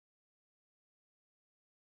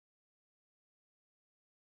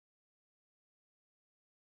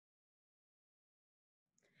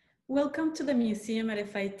Welcome to the museum at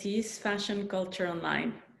MFIT's Fashion Culture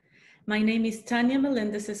Online. My name is Tania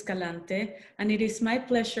Melendez Escalante, and it is my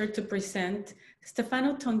pleasure to present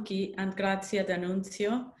Stefano Tonchi and Grazia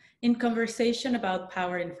D'Annunzio in conversation about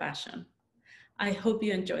power in fashion. I hope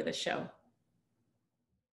you enjoy the show.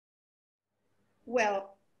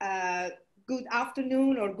 Well, good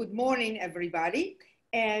afternoon or good morning, everybody.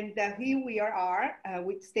 And here we are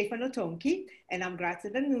with Stefano Tonchi, and I'm Grazia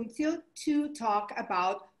D'Annunzio to talk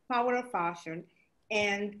about power of fashion.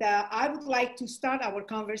 And I would like to start our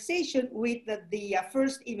conversation with the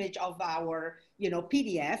first image of our,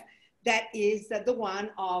 PDF. That is the one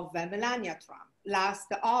of Melania Trump last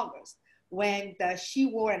August, when she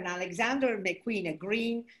wore an Alexander McQueen, a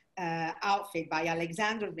green outfit by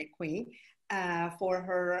Alexander McQueen for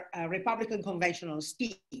her Republican conventional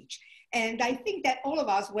speech. And I think that all of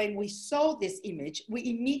us, when we saw this image, we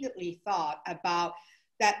immediately thought about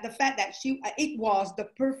the fact that it was the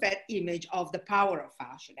perfect image of the power of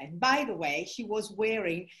fashion. And by the way, she was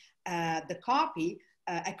wearing a copy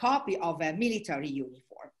of a military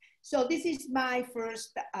uniform. So this is my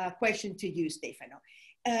first question to you, Stefano.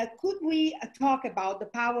 Could we talk about the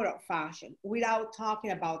power of fashion without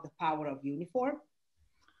talking about the power of uniform?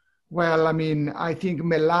 Well, I think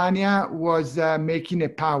Melania was making a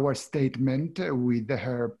power statement with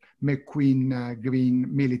her McQueen green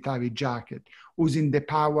military jacket, using the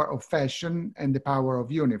power of fashion and the power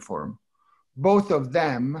of uniform. Both of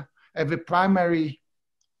them have a primary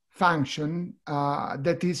function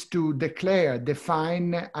that is to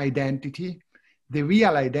define identity, the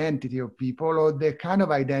real identity of people, or the kind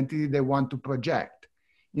of identity they want to project.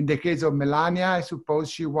 In the case of Melania, I suppose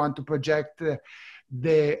she wants to project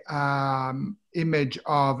the image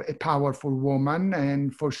of a powerful woman,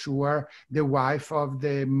 and for sure the wife of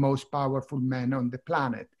the most powerful man on the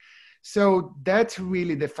planet. So that's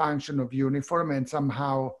really the function of uniform and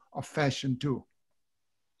somehow of fashion too.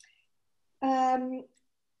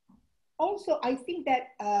 Also, I think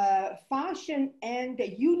that fashion and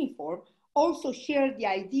the uniform also share the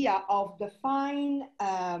idea of define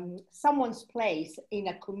someone's place in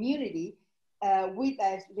a community with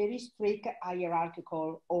a very strict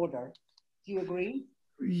hierarchical order. Do you agree?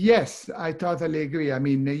 Yes, I totally agree.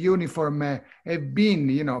 The uniform have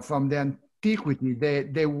been, from the antiquity,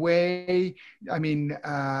 the way,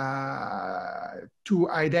 to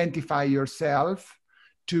identify yourself,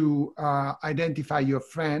 to identify your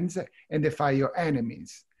friends, and identify your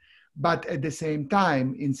enemies. But at the same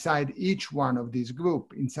time, inside each one of these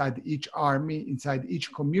groups, inside each army, inside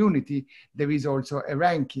each community, there is also a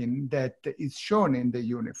ranking that is shown in the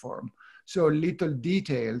uniform. So little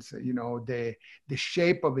details, the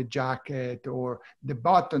shape of a jacket, or the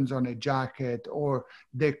buttons on a jacket, or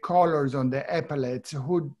the colors on the epaulets,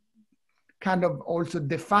 would kind of also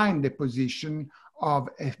define the position of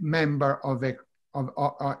a member of a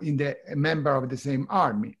member of the same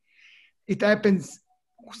army. It happens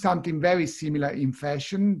something very similar in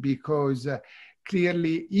fashion, because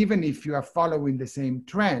clearly, even if you are following the same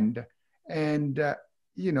trend and,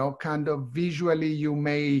 kind of visually you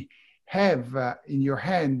may have in your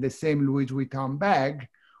hand the same Louis Vuitton bag,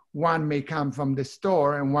 one may come from the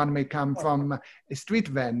store and one may come from a street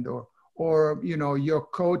vendor, or, your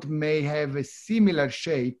coat may have a similar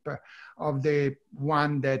shape of the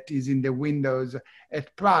one that is in the windows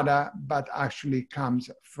at Prada, but actually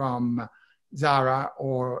comes from Zara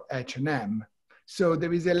or H&M. So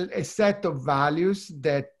there is a set of values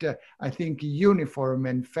that I think uniform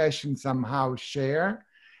and fashion somehow share.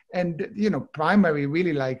 And, primarily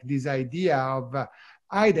really like this idea of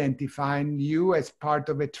identifying you as part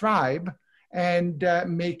of a tribe and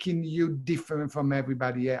making you different from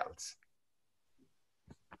everybody else.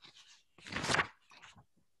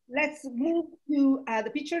 Let's move to the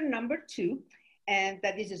picture number 2. And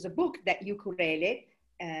that this is a book that you curated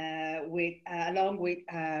along with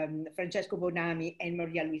Francesco Bonami and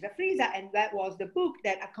Maria Luisa Frisa, and that was the book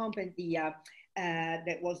that accompanied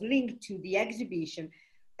that was linked to the exhibition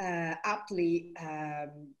aptly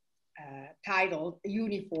titled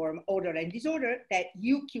Uniform, Order and Disorder, that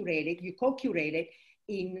you co-curated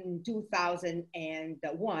in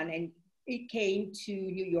 2001, and it came to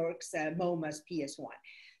New York's MoMA's PS1.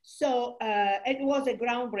 So it was a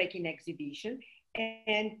groundbreaking exhibition.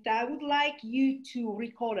 And I would like you to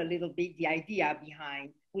recall a little bit the idea behind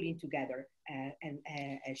putting together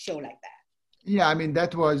a show like that. Yeah,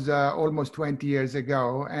 that was almost 20 years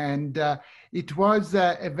ago. And It was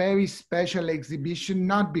a very special exhibition,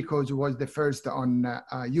 not because it was the first on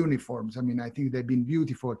uniforms. I mean, I think there have been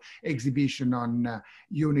beautiful exhibition on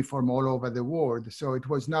uniform all over the world. So it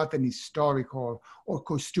was not an historical or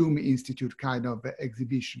costume institute kind of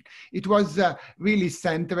exhibition. It was really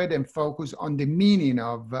centered and focused on the meaning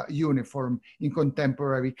of uniform in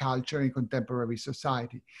contemporary culture, in contemporary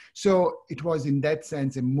society. So it was in that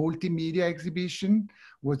sense a multimedia exhibition,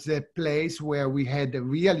 was a place where we had the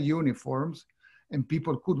real uniforms and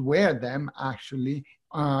people could wear them actually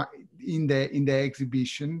in the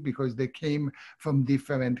exhibition, because they came from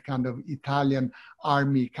different kind of Italian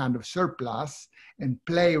army kind of surplus and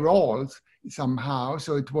play roles somehow.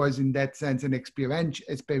 So it was in that sense an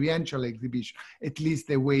experiential exhibition, at least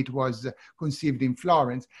the way it was conceived in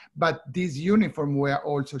Florence. But these uniforms were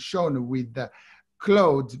also shown with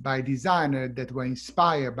clothes by designers that were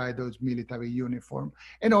inspired by those military uniforms.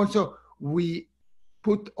 And also we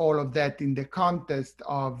put all of that in the context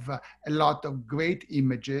of a lot of great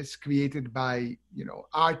images created by, you know,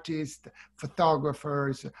 artists,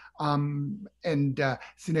 photographers, and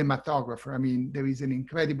cinematographers. I mean, there is an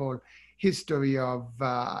incredible history of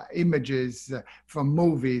images from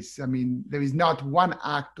movies. I mean, there is not one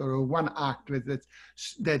actor or one actress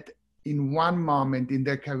that in one moment in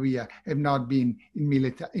their career have not been in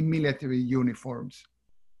military uniforms.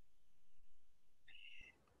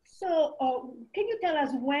 So can you tell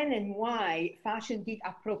us when and why fashion did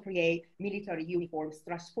appropriate military uniforms,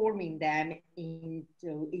 transforming them in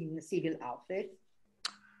civil outfits?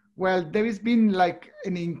 Well, there has been like a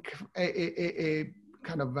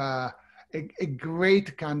kind of a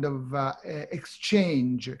great kind of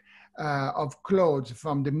exchange of clothes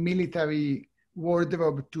from the military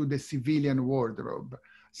wardrobe to the civilian wardrobe.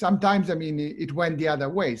 Sometimes, I mean, it went the other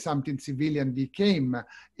way. Something civilian became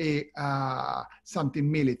something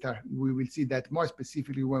military. We will see that more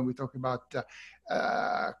specifically when we talk about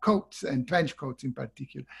coats and trench coats in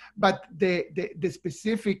particular. But the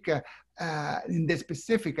specific, in the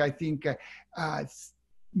specific, I think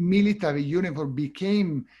military uniform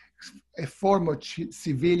became a form of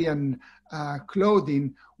civilian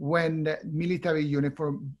clothing when the military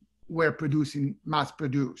uniform were mass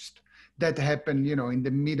produced. That happened, you know, in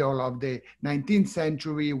the middle of the 19th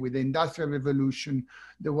century with the Industrial Revolution.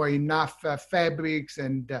 There were enough fabrics,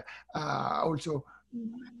 and also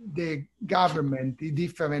the government, the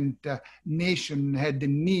different nation had the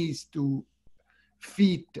needs to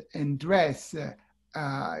feed and dress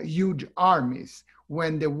huge armies.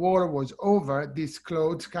 When the war was over, these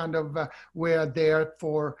clothes kind of were there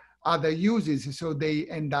for other uses, so they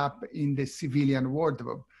end up in the civilian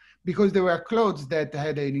wardrobe, because there were clothes that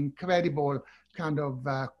had an incredible kind of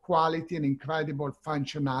quality and incredible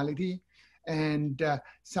functionality, and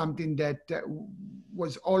something that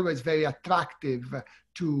was always very attractive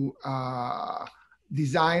to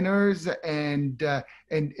designers and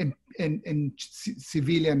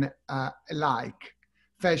civilian alike.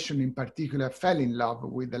 Fashion in particular fell in love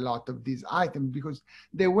with a lot of these items because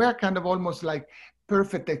they were kind of almost like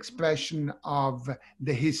perfect expression of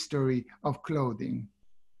the history of clothing.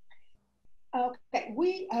 Okay,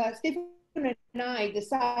 Stefano and I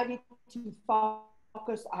decided to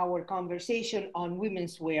focus our conversation on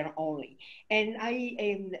women's wear only. And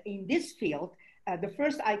in this field, the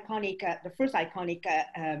first iconic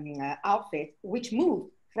outfit which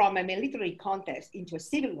moved from a military context into a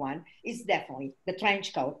civil one is definitely the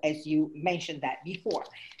trench coat, as you mentioned that before.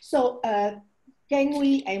 So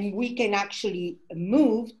we can actually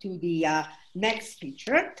move to the next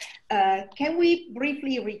picture. Can we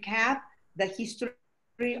briefly recap the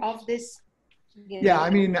history of this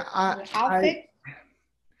outfit?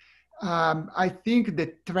 I think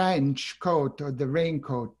the trench coat or the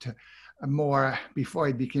raincoat, more before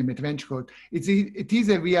it became a trench coat, it is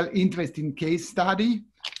a real interesting case study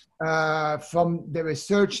from the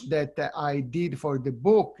research that I did for the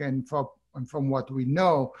book and from what we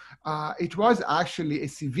know. It was actually a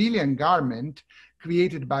civilian garment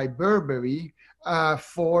created by Burberry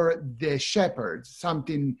for the shepherds,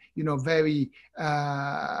 something, you know, very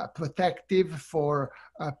protective for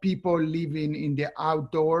people living in the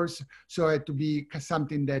outdoors. So it had to be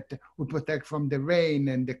something that would protect from the rain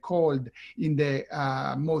and the cold in the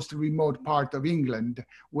most remote part of England,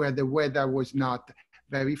 where the weather was not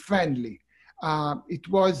very friendly. It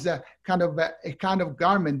was a kind of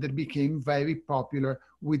garment that became very popular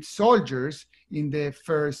with soldiers in the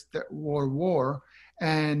First World War,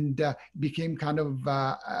 and became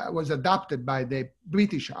was adopted by the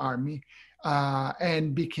British Army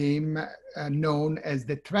and became known as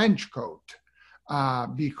the trench coat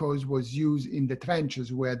because was used in the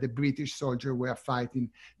trenches where the British soldiers were fighting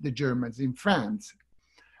the Germans in France.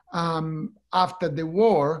 after the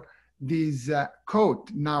war, this coat,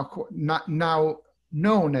 now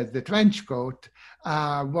known as the trench coat,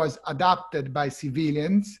 was adopted by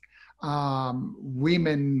civilians,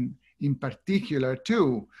 women in particular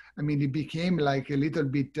too. I mean, it became like a little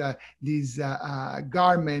bit this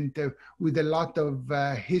garment with a lot of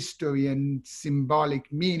history and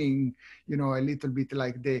symbolic meaning, you know, a little bit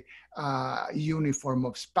like the uniform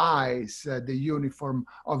of spies, the uniform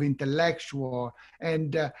of intellectual.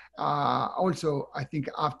 And also, I think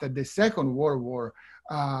after the Second World War,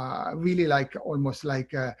 really like almost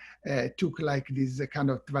like took like this kind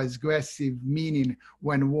of transgressive meaning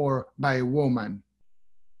when worn by a woman.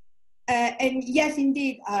 And yes,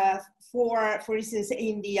 indeed, for instance,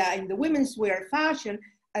 in the women's wear fashion,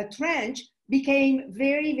 a trench became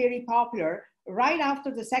very, very popular right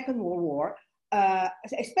after the Second World War,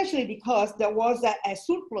 especially because there was a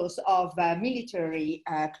surplus of military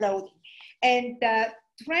clothing. And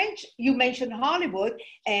trench, you mentioned Hollywood,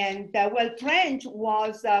 and well, trench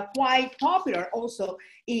was quite popular also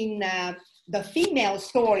in the female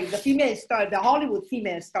story, the Hollywood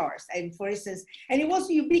female stars. And for instance, and it was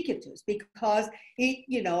ubiquitous because it,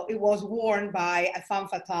 you know, it was worn by a femme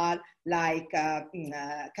fatale like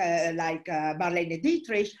Marlene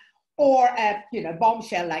Dietrich, or a, you know,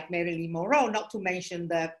 bombshell like Marilyn Monroe, not to mention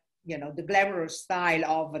the, you know, the glamorous style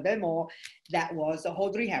of them all, that was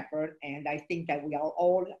Audrey Hepburn. And I think that we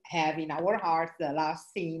all have in our hearts the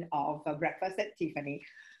last scene of Breakfast at Tiffany,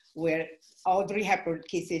 where Audrey Hepburn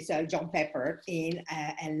kisses John Pepper in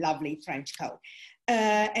a lovely trench coat.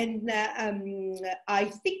 And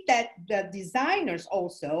I think that the designers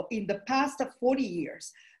also in the past 40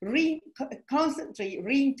 years constantly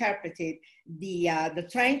reinterpreted the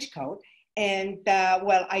trench coat. And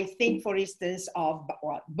well, I think, for instance, of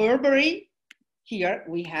Burberry. Here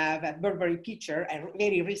we have a Burberry picture, a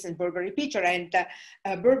very recent Burberry picture, and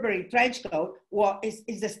a Burberry trench coat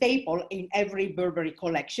is a staple in every Burberry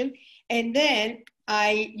collection. And then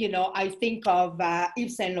I think of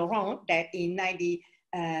Yves Saint Laurent, that in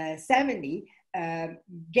 1970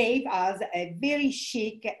 gave us a very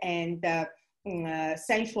chic and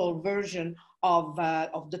sensual version of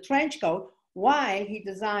the trench coat, while he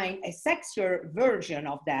designed a sexier version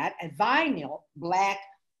of that, a vinyl black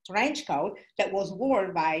trench coat that was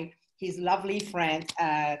worn by his lovely friend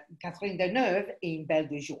Catherine Deneuve in Belle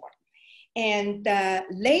de Jour. And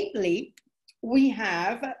lately we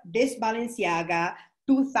have this Balenciaga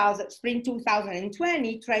spring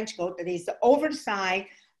 2020 trench coat that is oversized,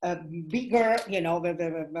 bigger, you know,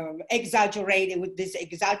 exaggerated, with these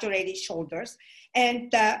exaggerated shoulders.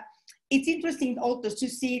 And it's interesting also to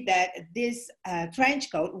see that this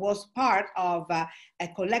trench coat was part of a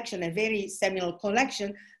collection, a very seminal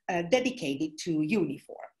collection dedicated to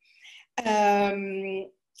uniform. But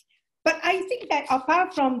I think that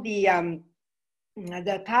apart from the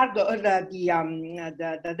cargo,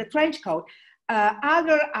 the trench coat,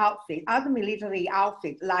 other military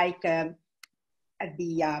outfit, like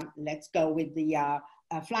let's go with the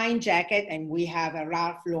flying jacket, and we have a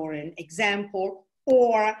Ralph Lauren example,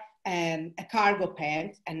 or a cargo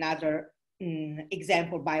pant, another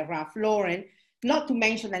example by Ralph Lauren, not to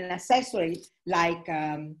mention an accessory like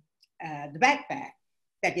the backpack,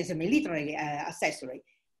 that is a military accessory,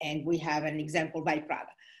 and we have an example by Prada,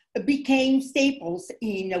 became staples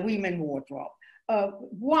in a women's wardrobe.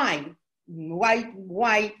 Why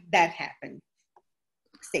that happened,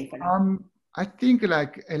 Stefano? I think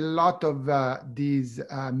like a lot of these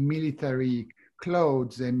military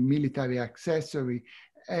clothes and military accessory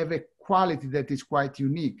have a quality that is quite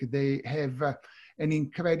unique. They have an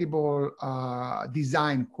incredible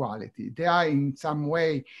design quality. They are in some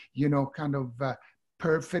way, you know, kind of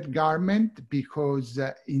perfect garment, because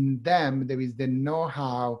in them there is the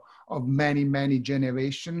know-how of many, many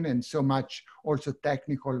generations, and so much also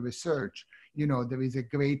technical research. You know, there is a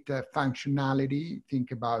great functionality.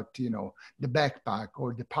 Think about, you know, the backpack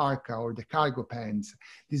or the parka or the cargo pants,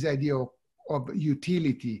 this idea of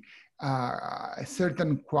utility, a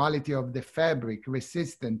certain quality of the fabric,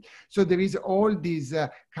 resistant. So there is all this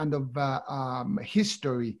kind of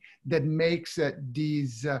history that makes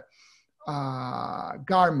these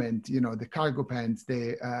garment, you know, the cargo pants,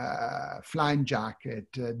 the flying jacket,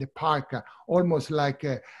 the parka, almost like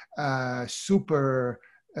a super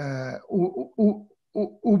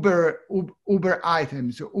Uber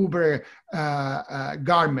items, Uber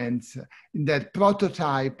garments, that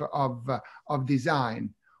prototype of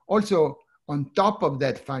design. Also, on top of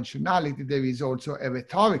that functionality, there is also a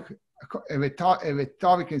rhetoric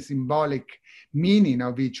and symbolic meaning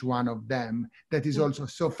of each one of them that is also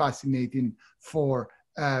so fascinating for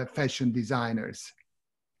fashion designers.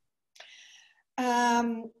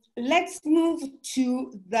 let's move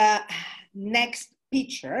to the next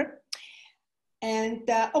picture. And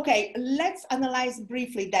okay, let's analyze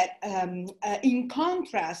briefly that in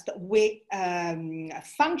contrast with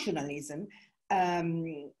functionalism,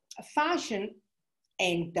 fashion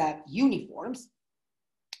and uniforms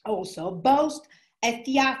also boast a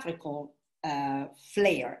theatrical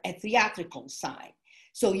flair, a theatrical side.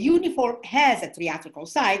 So uniform has a theatrical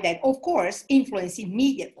side that, of course, influence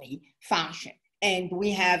immediately fashion. And we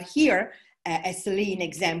have here a Celine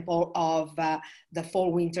example of the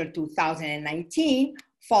fall-winter 2019,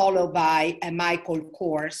 followed by a Michael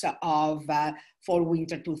Kors of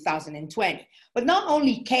fall-winter 2020. But not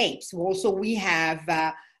only capes, also we have,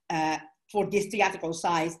 for this theatrical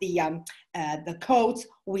size, the coats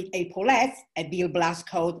with epaulettes, a Bill Blass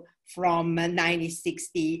coat from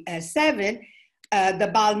 1967,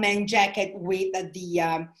 the Balmain jacket with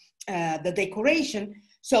the decoration.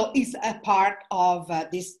 So it's a part of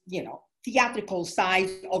this, theatrical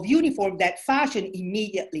size of uniform that fashion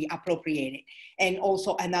immediately appropriated. And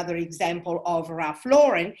also another example of Ralph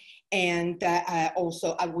Lauren. And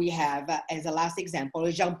also we have, as a last example,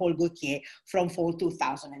 Jean-Paul Gaultier from fall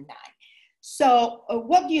 2009. So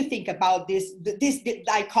what do you think about this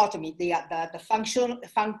dichotomy, the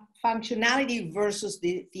functionality versus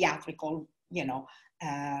the theatrical, I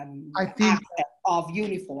think aspect of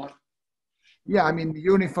uniform? Yeah, I mean, the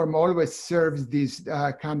uniform always serves this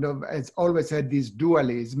has always had this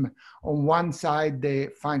dualism. On one side, the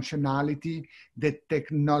functionality, the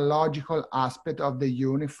technological aspect of the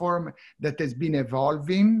uniform that has been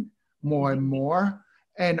evolving more and more.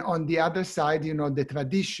 And on the other side, the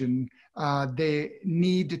tradition, the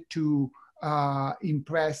need to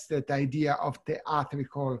impress that idea of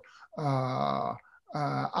theatrical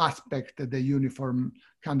aspect that the uniform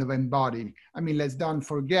kind of embody. I mean, let's don't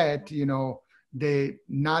forget, the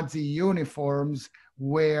Nazi uniforms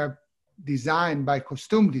were designed by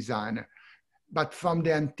costume designer. But from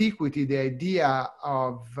the antiquity, the idea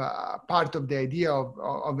of, part of the idea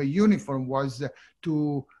of a uniform was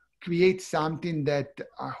to create something that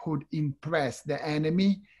would impress the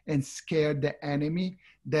enemy and scare the enemy.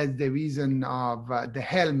 That's the reason of the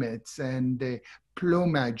helmets and the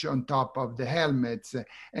plumage on top of the helmets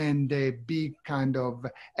and the big kind of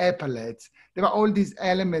epaulets. There are all these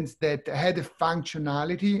elements that had a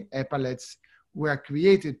functionality. Epaulets were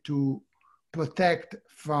created to protect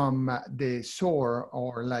from the sword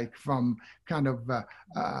or like from kind of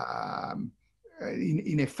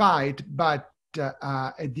in a fight, but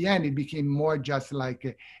at the end it became more just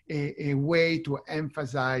like a way to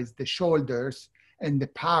emphasize the shoulders and the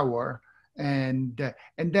power. And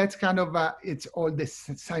that's kind of, it's all the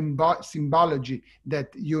symbology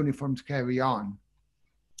that uniforms carry on.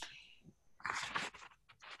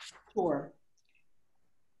 Sure.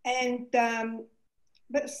 And,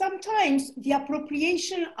 but sometimes the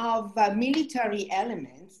appropriation of military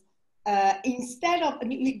elements, instead of,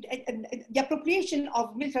 the appropriation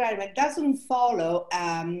of military elements doesn't follow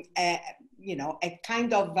a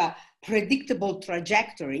kind of predictable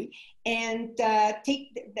trajectory, and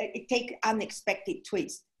take unexpected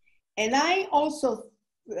twists. And I also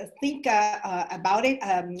think about it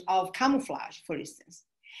of camouflage, for instance.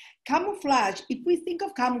 Camouflage, if we think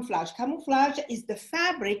of camouflage, camouflage is the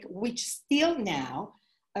fabric which still now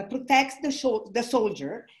protects the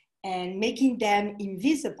soldier and making them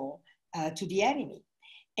invisible to the enemy.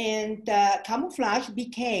 And camouflage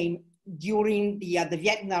became, during the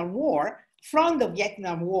Vietnam War, from the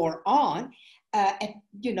Vietnam War on, the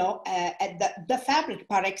fabric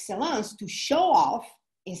par excellence to show off,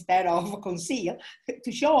 instead of conceal,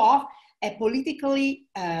 to show off a politically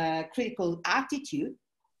critical attitude.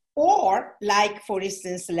 Or, like, for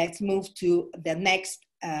instance, let's move to the next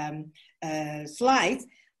slides,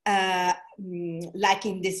 like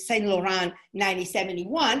in the Saint Laurent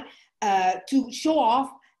 1971, to show off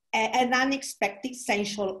an unexpected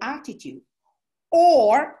sensual attitude.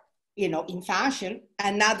 Or, in fashion,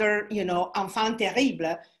 another, enfant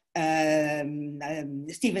terrible,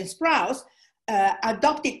 Stephen Sprouse,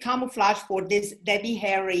 adopted camouflage for this Debbie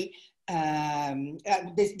Harry,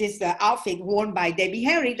 this outfit worn by Debbie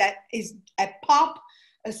Harry that is a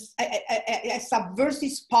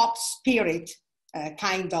subversive pop spirit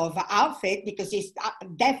kind of outfit, because it's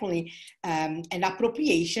definitely an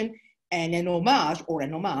appropriation and an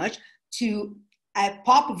homage to a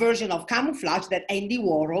pop version of camouflage that Andy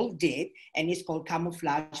Warhol did, and it's called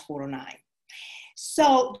Camouflage 409.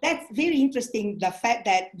 So that's very interesting, the fact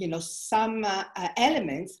that, some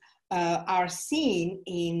elements are seen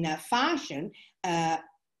in fashion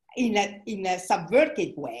in a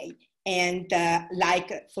subverted way. And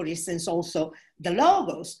like, for instance, also the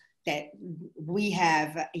logos that we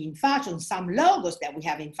have in fashion, some logos that we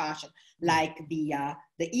have in fashion, like the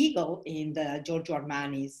eagle in the Giorgio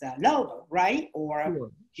Armani's logo, right? Or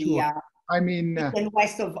Sure, the sure. I mean,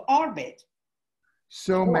 west of orbit.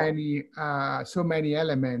 so many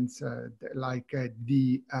elements like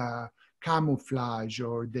the camouflage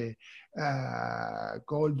or the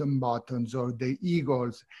golden buttons or the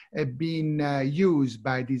eagles have been used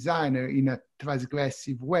by designer in a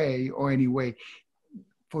transgressive way, or anyway,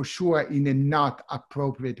 for sure in a not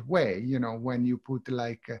appropriate way. You know, when you put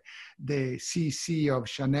like the CC of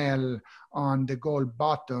Chanel on the gold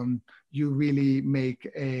button, you really make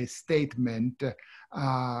a statement.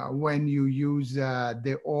 When you use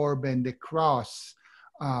the orb and the cross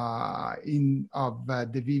in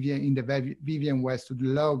the Vivienne Westwood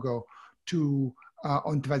logo to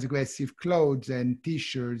on transgressive clothes and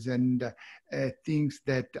T-shirts and things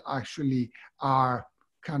that actually are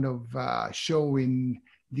kind of showing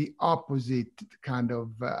the opposite kind of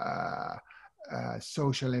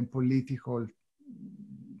social and political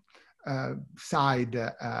side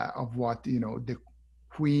of what, you know, the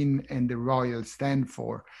queen and the royal stand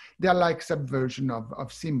for. They're like subversion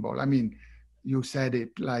of symbol. I mean, you said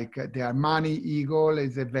it, like the Armani eagle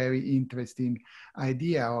is a very interesting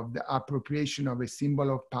idea of the appropriation of a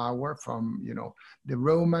symbol of power from, you know, the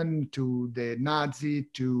Roman to the Nazi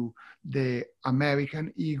to the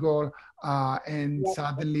American eagle. And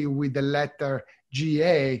suddenly with the letter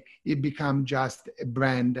GA, it becomes just a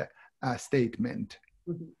brand statement.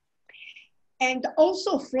 Mm-hmm. And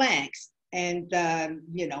also flags, and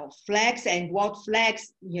you know, flags and what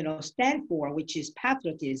flags, you know, stand for, which is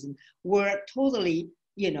patriotism, were totally,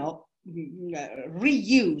 you know,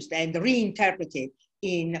 reused and reinterpreted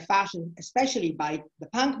in fashion, especially by the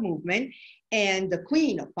punk movement. And the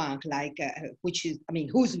queen of punk, like, which is, I mean,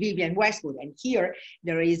 who's Vivienne Westwood? And here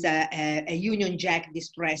there is a Union Jack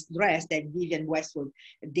distressed dress that Vivienne Westwood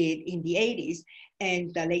did in the 80s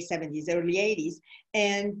and the late 70s, early 80s.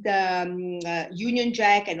 And Union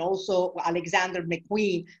Jack and also Alexander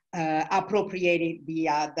McQueen appropriated the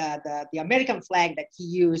American flag that he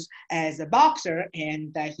used as a boxer,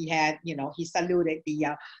 and he had, you know, he saluted the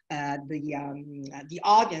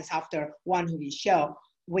audience after one of his show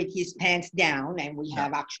with his pants down, and we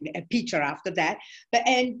have actually a picture after that. But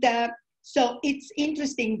so it's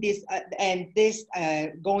interesting this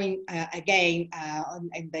going again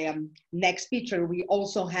in the next picture. We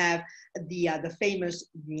also have the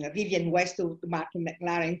famous Vivienne Westwood Martin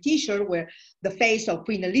McLaren T-shirt where the face of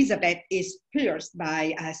Queen Elizabeth is pierced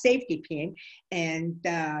by a safety pin, and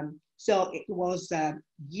so it was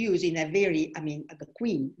used in a very, I mean, the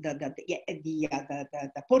Queen, the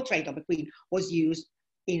portrait of the Queen was used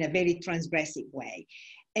in a very transgressive way.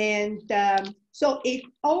 And so it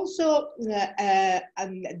also the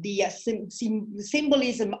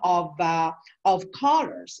symbolism of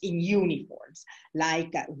colors in uniforms,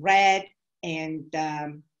 like red and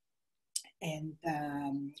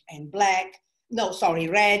black. No, sorry,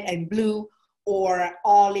 red and blue, or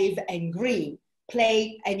olive and green,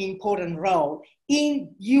 played an important role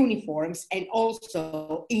in uniforms and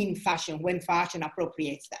also in fashion when fashion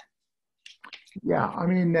appropriates them. Yeah, I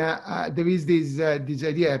mean, there is this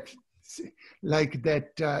idea, like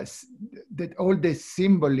that that all the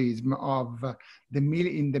symbolism of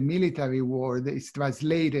in the military world is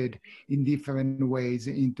translated in different ways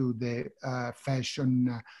into the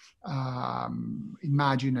fashion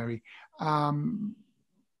imaginary.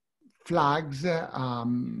 Flags,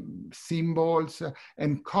 symbols,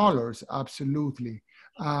 and colors, absolutely.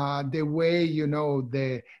 The way, you know,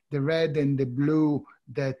 the red and the blue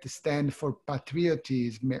that stand for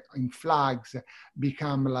patriotism in flags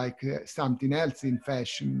become like something else in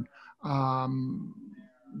fashion.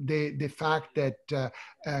 The fact that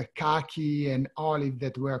khaki and olive,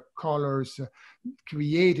 that were colors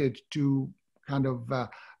created to kind of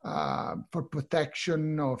for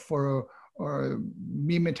protection or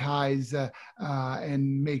mimetize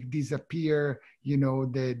and make disappear, you know,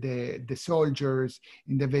 the soldiers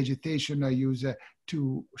in the vegetation are used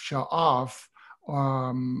to show off.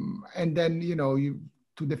 And then, you know,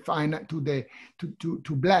 to define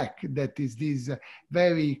to black, that is this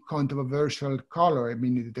very controversial color. I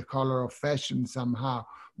mean, the color of fashion somehow.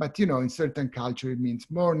 But, you know, in certain culture, it means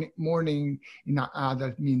mourning. In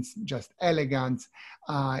other, means just elegance.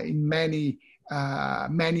 In many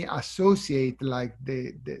associate like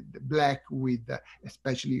the black with,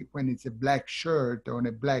 especially when it's a black shirt or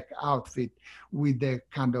a black outfit, with the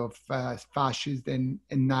kind of fascist and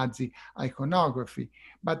Nazi iconography.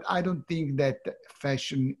 But I don't think that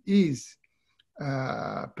fashion is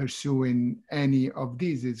pursuing any of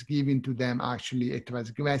these. It's giving to them actually a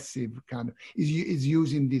transgressive kind of, is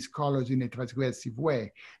using these colors in a transgressive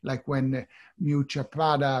way. Like when Miuccia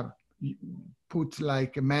Prada puts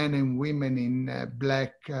like men and women in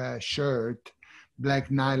black shirt, black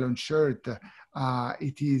nylon shirt,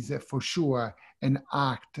 it is for sure an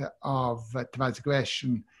act of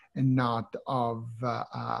transgression and not of,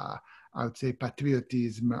 I would say,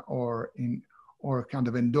 patriotism or kind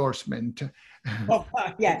of endorsement. Oh,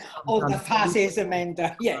 yeah, all the fascism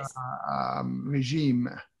and yes. Regime.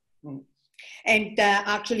 And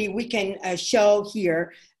actually, we can show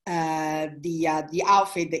here the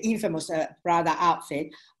outfit, the infamous Prada outfit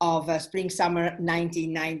of Spring/Summer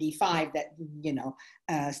 1995 that, you know,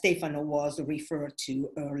 Stefano was referred to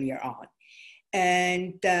earlier on.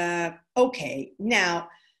 And okay, now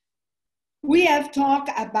we have talked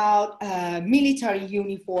about military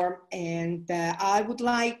uniform, and I would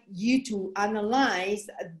like you to analyze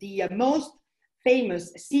the most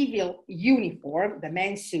famous civil uniform, the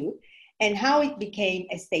men's suit, and how it became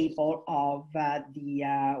a staple of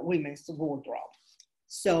the women's wardrobe.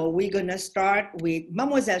 So we're gonna start with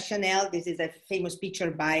Mademoiselle Chanel. This is a famous picture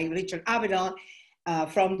by Richard Avedon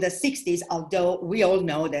from the 60s, although we all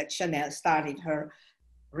know that Chanel started her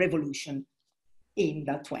revolution in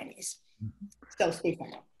the 20s. So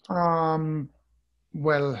Stefano.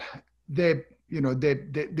 Well,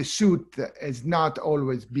 the suit has not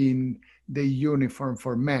always been the uniform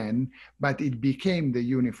for men, but it became the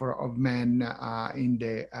uniform of men in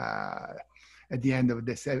the at the end of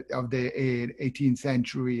the 18th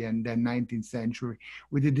century and then 19th century,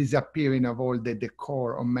 with the disappearing of all the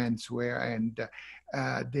decor of menswear and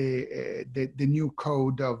the new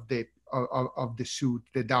code of the suit,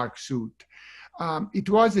 the dark suit. It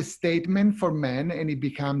was a statement for men, and it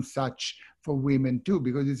becomes such for women too,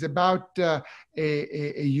 because it's about a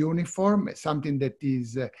uniform, something that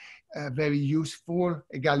is very useful,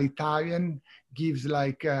 egalitarian, gives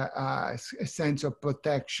like a sense of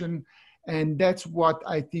protection. And that's what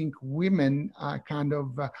I think women kind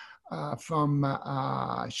of from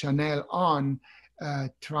Chanel on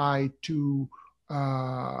try to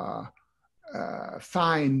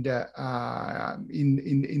find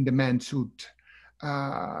in the men's suit.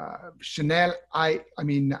 Chanel, I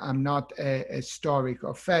mean, I'm not a historic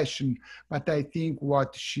of fashion, but I think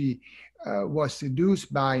what she was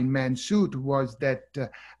seduced by in men's suit was that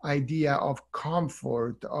idea of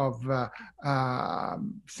comfort, of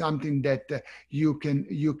something that you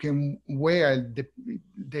can wear,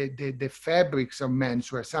 the fabrics of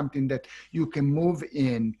menswear, something that you can move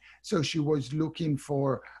in. So she was looking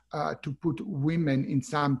for to put women in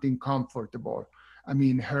something comfortable. I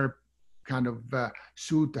mean, her kind of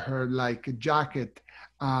suit, her like jacket,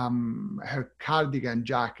 her cardigan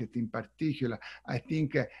jacket in particular, I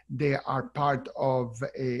think they are part of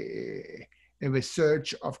a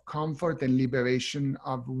research of comfort and liberation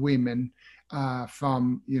of women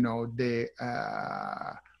from, you know, the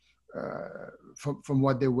from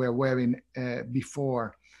what they were wearing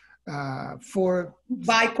before. For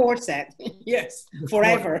by corset, yes,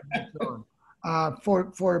 forever.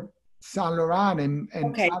 For Saint Laurent and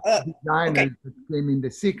okay, designers that came in the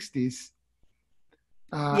 60s.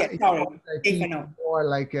 Yeah, sorry, was, more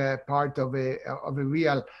like a part of a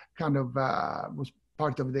real kind of was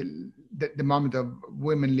part of the moment of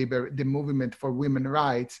women the movement for women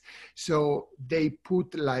rights. So they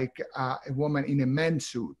put like a woman in a men's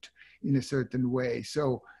suit in a certain way.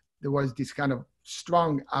 So there was this kind of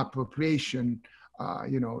strong appropriation.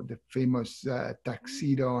 You know, the famous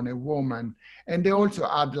tuxedo on a woman. And they also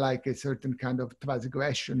had like a certain kind of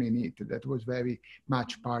transgression in it that was very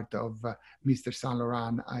much part of Mr. Saint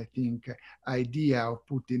Laurent, I think, idea of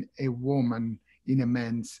putting a woman in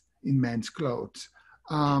men's clothes.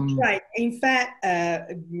 Right. In fact,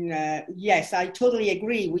 yes, I totally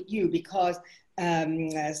agree with you, because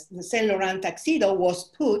the Saint Laurent tuxedo was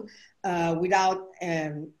put without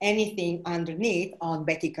anything underneath on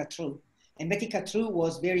Betty Catrou. And Betty Catrou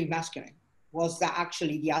was very masculine, was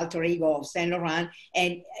actually the alter ego of Saint Laurent.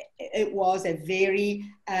 And it was a very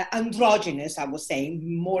androgynous, I would say,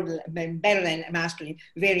 better than masculine,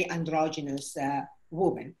 very androgynous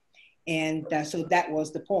woman. And so that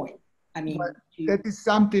was the point. I mean, that is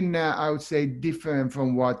something I would say different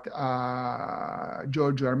from what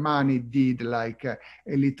Giorgio Armani did like a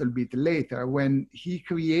little bit later, when he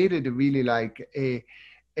created really like a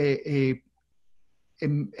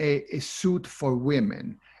suit for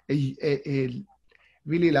women.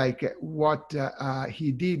 Really like what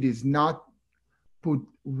he did is not put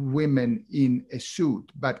women in a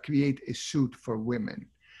suit, but create a suit for women.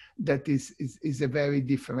 That is a very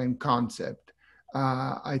different concept.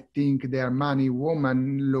 I think the Armani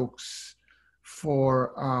woman looks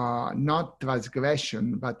for not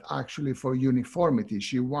transgression, but actually for uniformity.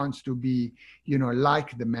 She wants to be,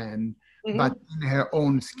 like the man, but in her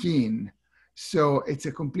own skin. So it's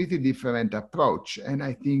a completely different approach. And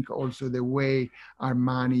I think also the way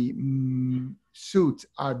Armani suits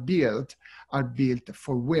are built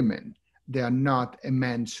for women. They are not a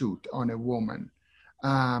man's suit on a woman.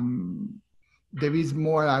 There is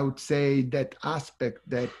more, I would say, that aspect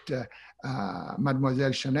that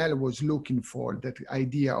Mademoiselle Chanel was looking for, that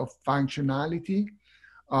idea of functionality,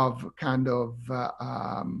 of kind of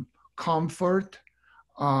comfort,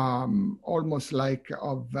 almost like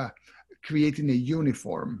of creating a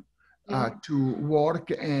uniform to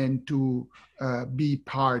work and to be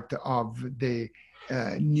part of the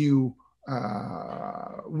new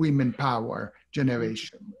women power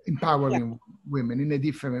generation, empowering women in a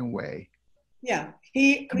different way. Yeah,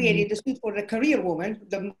 he created the suit for the career woman,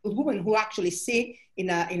 the woman who actually sit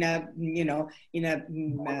in a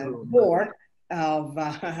board of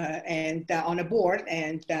and on a board,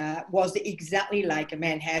 and was exactly like a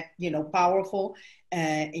man, had powerful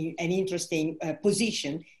and interesting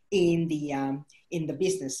position in the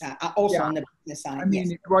business, also on the business side. I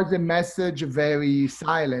mean, it was a message very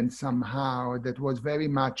silent somehow, that was very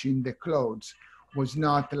much in the clothes, was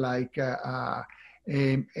not like a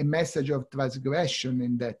message of transgression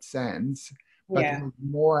in that sense, but it was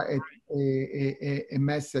more a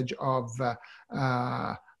message of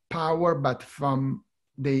power, but from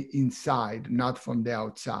the inside, not from the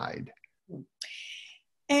outside.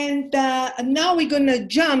 And now we're going to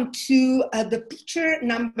jump to the picture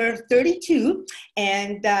number 32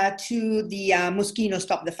 and to the Moschino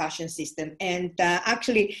Stop the Fashion System. And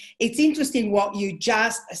actually, it's interesting what you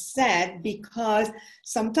just said, because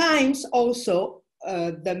sometimes also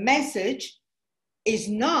the message is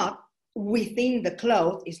not within the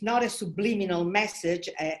cloth, it's not a subliminal message,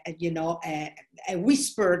 a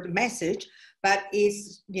whispered message, but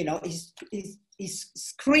is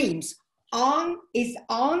screams is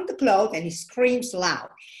on the cloth, and it screams loud.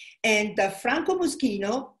 And Franco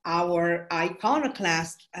Moschino, our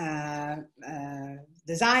iconoclast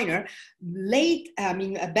designer,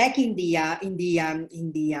 back in the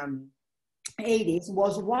 80s,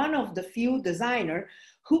 was one of the few designers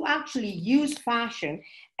who actually used fashion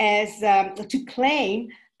as to claim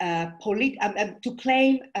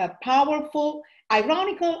powerful,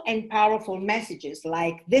 ironical, and powerful messages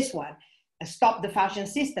like this one. Stop the Fashion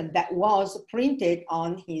System, that was printed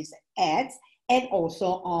on his ads and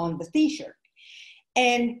also on the t-shirt.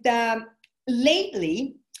 And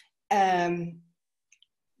lately,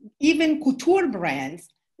 even couture brands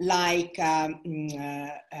like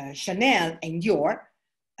Chanel and Dior,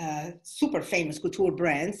 super famous couture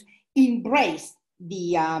brands, embrace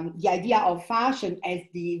the idea of fashion as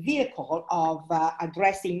the vehicle of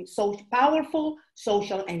addressing powerful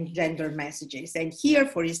social and gender messages. And here,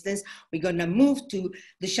 for instance, we're going to move to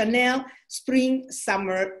the Chanel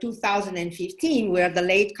Spring-Summer 2015, where the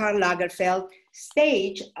late Karl Lagerfeld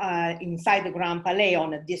staged inside the Grand Palais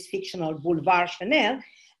on this fictional Boulevard Chanel,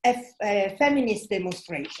 a feminist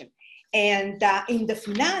demonstration. And in the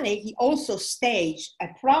finale, he also staged a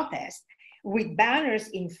protest with banners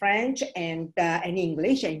in French and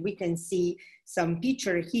English, and we can see some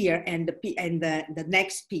picture here and the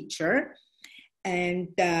next picture, and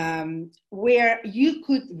where you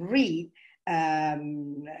could read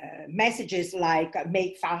messages like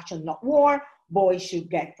 "Make fashion not war," "Boys should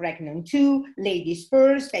get pregnant too," "Ladies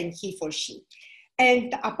first," and "He for she."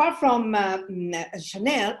 And apart from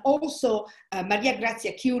Chanel, also Maria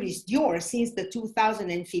Grazia Curie's Dior, since the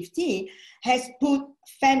 2015, has put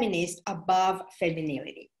feminist above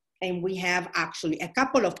femininity. And we have actually a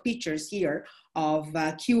couple of pictures here of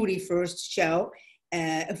Curie's first show,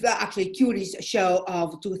 actually Curie's show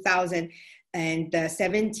of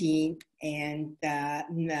 2017 and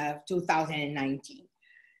 2019.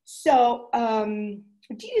 So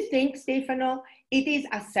do you think, Stefano, it is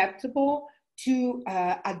acceptable to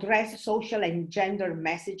address social and gender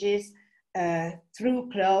messages through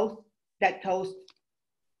clothes that cost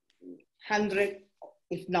hundreds,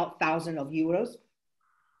 if not thousands of euros?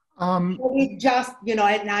 It's just,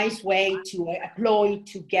 a nice way to employ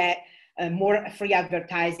to get more free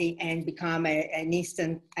advertising and become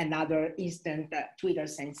another instant Twitter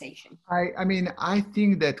sensation. I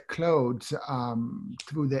think that clothes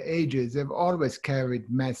through the ages have always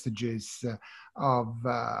carried messages of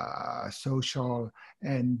social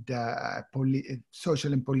and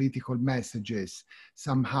social and political messages.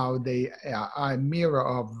 Somehow they are a mirror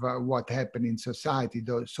of what happened in society,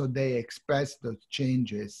 so they express those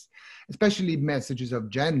changes, especially messages of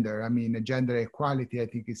gender. I mean, gender equality, I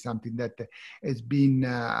think, is something that has been,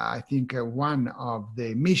 I think, one of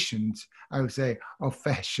the missions, I would say, of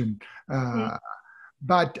fashion.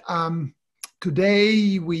 But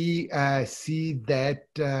today we see that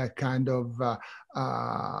kind of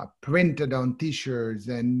printed on t-shirts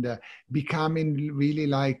and becoming really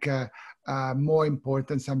like more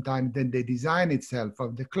important sometimes than the design itself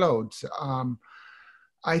of the clothes.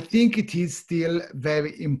 I think it is still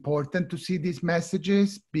very important to see these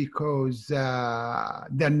messages because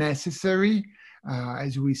they're necessary.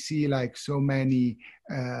 As we see, like so many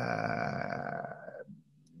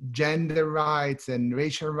gender rights and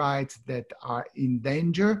racial rights that are in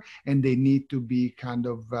danger, and they need to be kind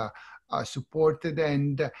of supported.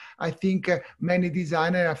 And I think many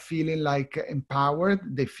designers are feeling like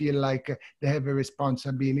empowered. They feel like they have a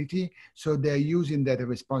responsibility, so they're using that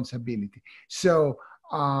responsibility. So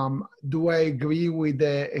do I agree with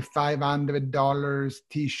a $500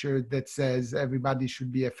 T-shirt that says everybody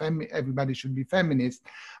should be everybody should be feminist?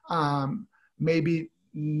 Maybe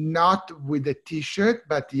not with the T-shirt,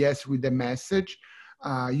 but yes, with the message.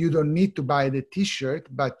 You don't need to buy the T-shirt,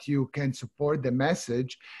 but you can support the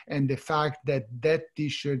message. And the fact that that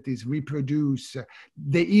T-shirt is reproduced,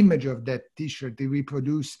 the image of that T-shirt is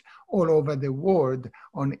reproduced all over the world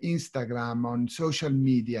on Instagram, on social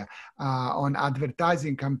media, on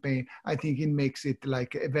advertising campaign, I think it makes it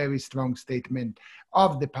like a very strong statement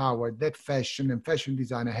of the power that fashion and fashion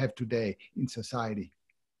designer have today in society.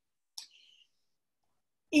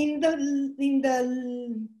 In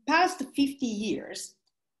the past 50 years,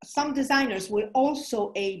 some designers were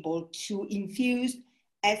also able to infuse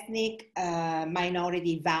ethnic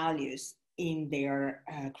minority values in their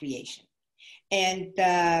creation. And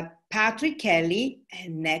Patrick Kelly,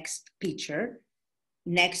 next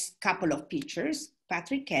couple of pictures,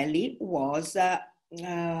 Patrick Kelly was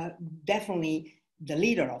definitely the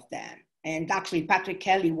leader of them. And actually, Patrick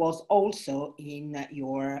Kelly was also in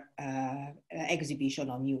your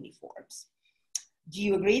exhibition on uniforms. Do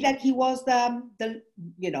you agree that he was the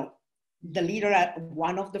leader,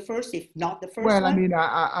 one of the first, if not the first well, one? I mean,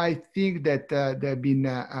 I think that there have been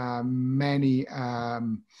many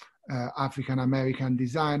African-American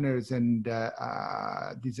designers and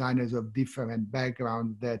designers of different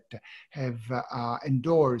backgrounds that have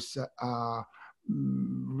endorsed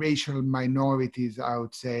racial minorities, I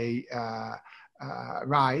would say,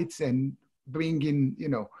 rights, and bring in,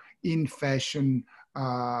 in fashion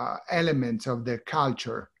elements of their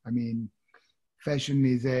culture. I mean, fashion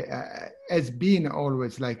is has been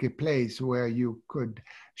always like a place where you could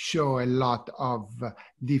show a lot of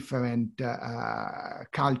different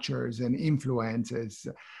cultures and influences.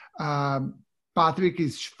 Patrick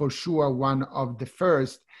is for sure one of the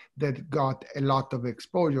first that got a lot of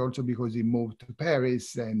exposure, also because he moved to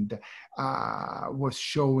Paris and was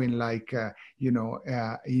showing like,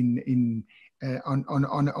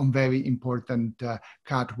 on very important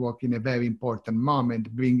catwalk in a very important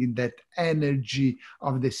moment, bringing that energy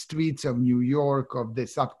of the streets of New York, of the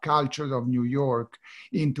subculture of New York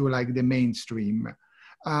into like the mainstream.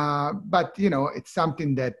 But, it's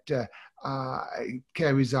something that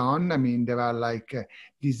carries on. I mean, there are like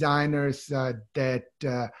designers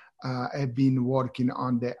that have been working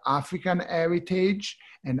on the African heritage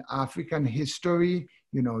and African history.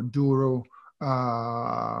 Duro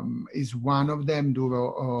is one of them,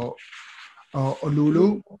 Duro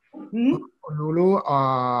Olulu,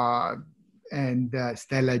 and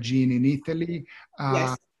Stella Jean in Italy.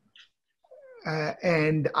 Yes.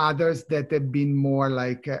 And others that have been more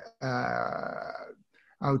like,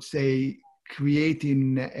 I would say,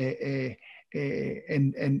 creating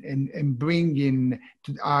and bringing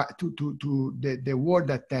to the world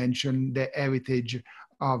attention the heritage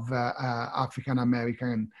of African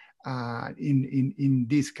American in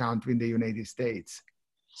this country, in the United States.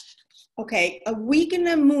 Okay, we're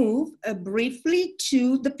gonna move briefly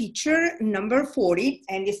to the picture number 40,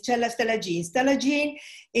 and it's Stella Jean. Stella Jean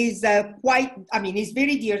is is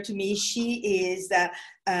very dear to me. She is,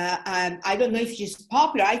 I don't know if she's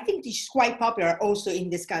popular. I think she's quite popular also in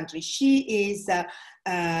this country. She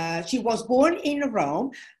was born in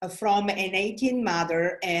Rome from an Haitian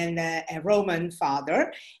mother and a Roman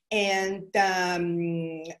father, and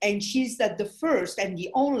she's the first and the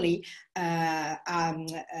only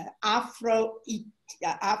Afro-Italian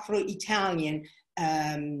Afro-Italian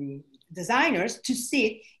designers to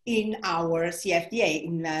sit in our CFDA,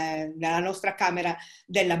 nella nostra Camera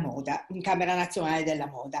della Moda, in Camera Nazionale della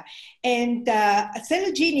Moda. And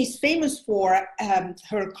Stella Jean is famous for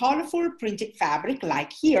her colorful printed fabric,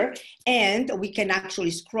 like here, and we can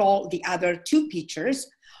actually scroll the other two pictures.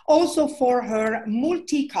 Also for her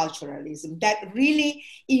multiculturalism that really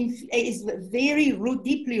is very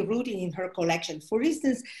deeply rooted in her collection. For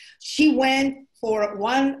instance, she went for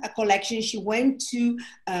one collection, she went to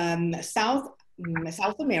South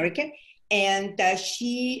America, and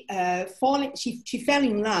she fell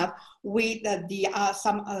in love with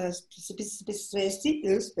some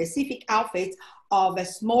specific outfits of a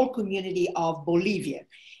small community of Bolivia.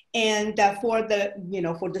 And for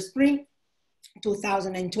the spring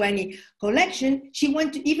 2020 collection, she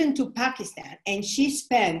went even to Pakistan, and she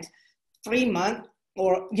spent 3 months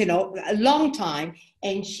or a long time,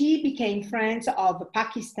 and she became friends of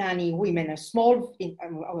Pakistani women,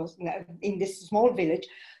 in this small village.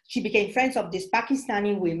 She became friends of these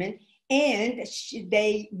Pakistani women, and she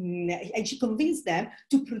convinced them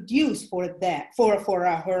to produce for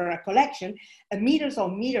her collection meters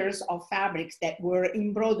on meters of fabrics that were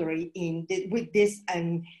embroidery with this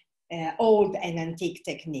old and antique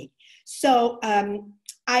technique. So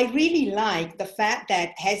I really like the fact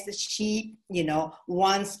that, as she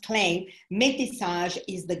once claimed, métissage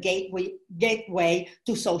is the gateway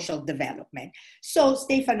to social development. So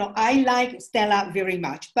Stefano, I like Stella very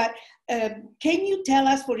much, but can you tell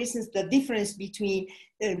us, for instance, the difference between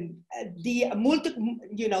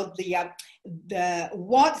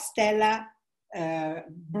what Stella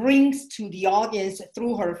brings to the audience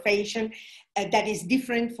through her fashion that is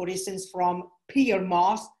different, for instance, from Pierre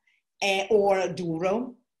Moss or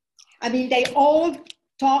Duro? I mean, they all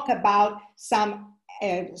talk about some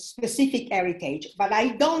specific heritage, but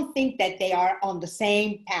I don't think that they are on the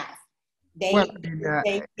same path. They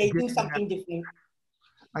do something different.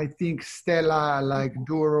 I think Stella, like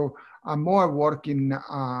Duro, are more working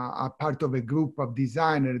a part of a group of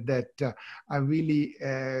designers that are really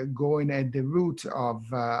going at the roots of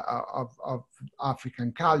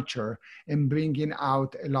African culture and bringing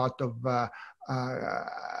out a lot of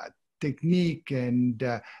technique and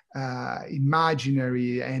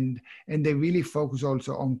imaginary, and they really focus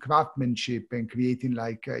also on craftsmanship and creating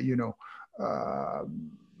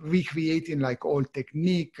recreating like old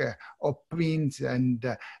technique of prints, and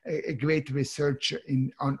a great research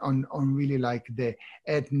on really like the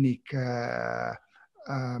ethnic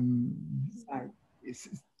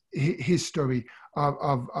history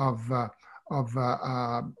of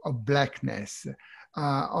blackness.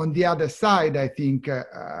 On the other side, I think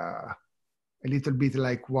a little bit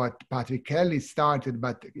like what Patrick Kelly started,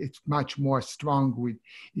 but it's much more strong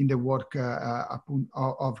in the work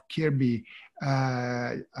of Kirby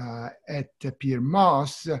at Pierre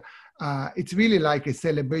Moss. It's really like a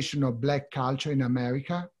celebration of Black culture in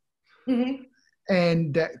America. Mm-hmm.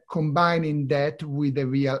 And combining that with a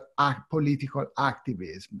real political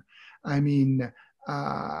activism. I mean,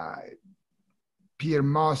 Pierre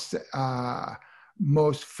Moss'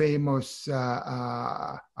 most famous,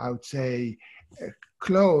 I would say,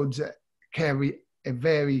 clothes carry a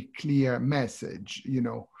very clear message. In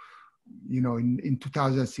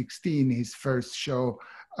 2016, his first show,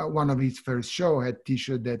 one of his first show had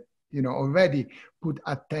T-shirt that already put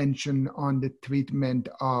attention on the treatment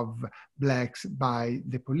of Blacks by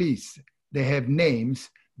the police. They have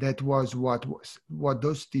names. That was what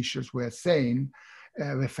those T-shirts were saying,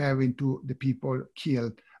 referring to the people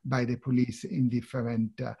killed by the police in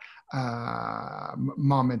different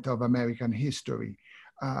moments of American history.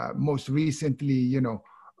 Most recently,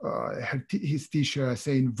 his T-shirt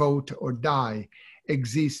saying "Vote or Die,"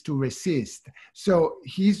 exist to resist. So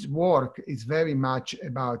his work is very much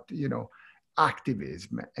about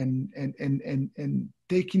activism and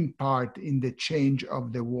taking part in the change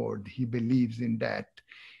of the world. He believes in that.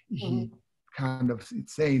 He kind of is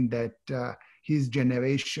saying that his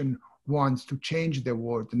generation wants to change the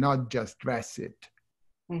world, not just dress it.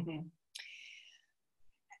 Mm-hmm.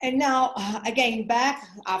 And now, again, back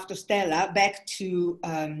after Stella, back to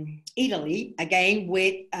Italy, again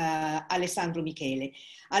with Alessandro Michele.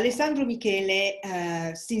 Alessandro Michele,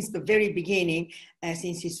 since the very beginning,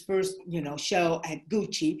 since his first show at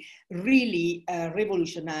Gucci, really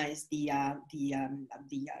revolutionized the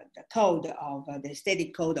code of the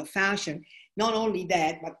aesthetic code of fashion. Not only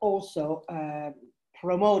that, but also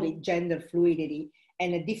promoted gender fluidity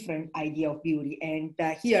and a different idea of beauty. And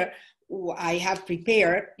here I have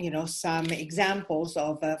prepared, some examples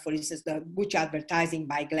of, for instance, the Gucci advertising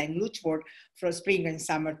by Glenn Luchford for spring and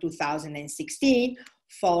summer 2016,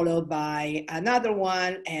 followed by another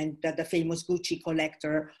one, and the famous Gucci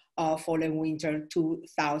collector of Fall and Winter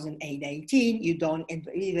 2018. You don't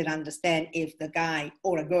even understand if the guy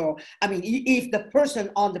or a girl, I mean, if the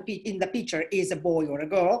person on in the picture is a boy or a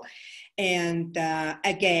girl. And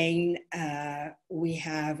again, we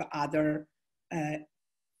have other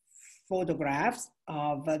photographs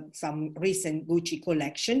of some recent Gucci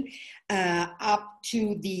collection, up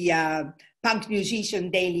to the punk musician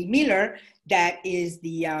Daily Miller, that is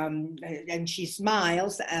the, and she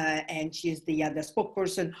smiles, and she's the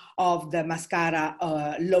spokesperson of the mascara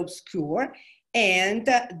L'Obscure, and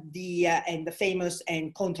the famous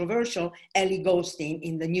and controversial Ellie Goldstein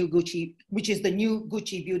in the new Gucci, which is the new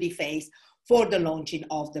Gucci beauty face for the launching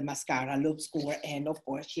of the mascara L'Obscure, and of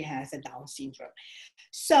course she has a Down syndrome.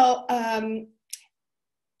 So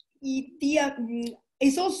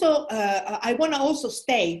it's also, I want to also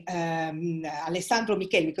state Alessandro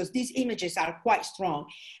Michele, because these images are quite strong.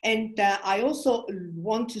 And I also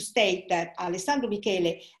want to state that Alessandro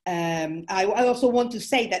Michele, I also want to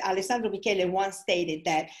say that Alessandro Michele once stated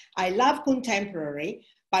that I love contemporary,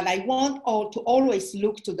 but I want to always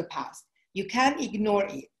look to the past. You can't ignore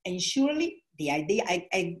it. And surely the idea,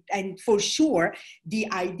 and for sure,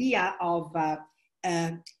 the idea of,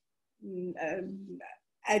 and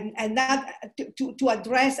that to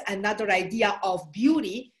address another idea of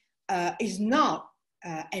beauty is not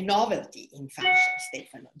a novelty in fashion,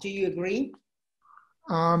 Stefano. Do you agree?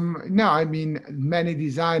 No, I mean, many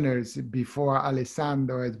designers before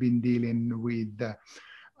Alessandro has been dealing with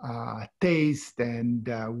taste and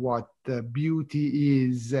what beauty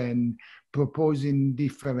is, and proposing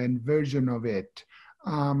different version of it.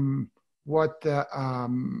 What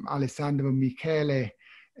Alessandro Michele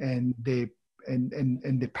and the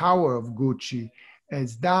power of Gucci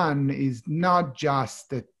has done is not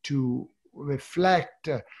just to reflect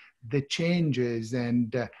the changes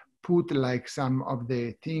and put like some of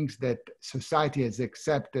the things that society has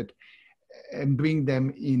accepted and bring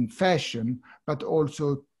them in fashion, but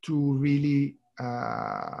also to really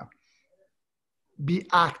be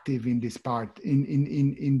active in this part,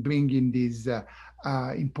 in bringing these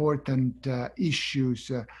important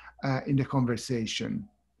issues in the conversation.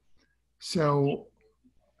 So,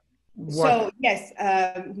 so yes.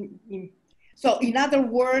 So in other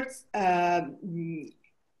words,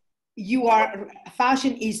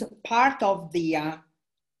 fashion is part of the,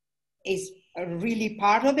 is really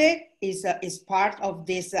part of it, is part of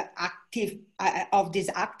this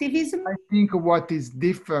activism. I think what is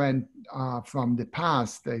different from the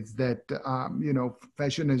past is that you know,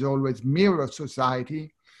 fashion has always mirrored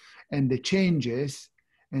society and the changes,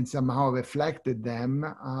 and somehow reflected them,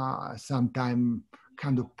 sometimes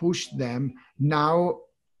kind of pushed them. Now,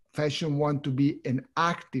 fashion want to be an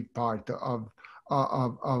active part of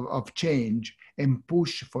change and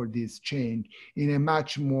push for this change in a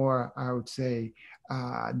much more, I would say,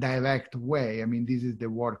 direct way. I mean, this is the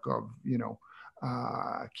work of, you know,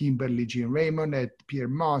 Kimberly Jean Raymond, at Pierre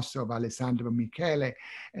Moss, of Alessandro Michele,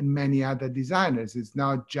 and many other designers. It's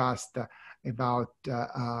not just about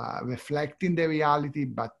reflecting the reality,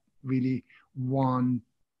 but really want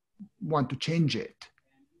to change it.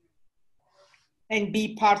 And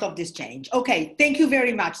be part of this change. Okay, thank you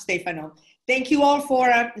very much, Stefano. Thank you all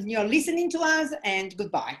for listening to us, and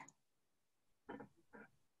goodbye.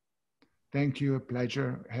 Thank you, a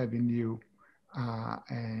pleasure having you.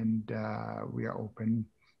 And we are open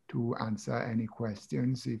to answer any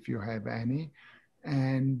questions if you have any.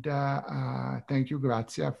 And thank you,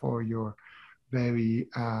 Grazia, for your very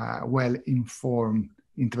well-informed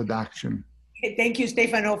introduction. Thank you,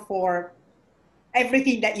 Stefano, for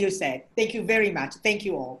everything that you said. Thank you very much. Thank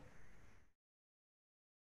you all.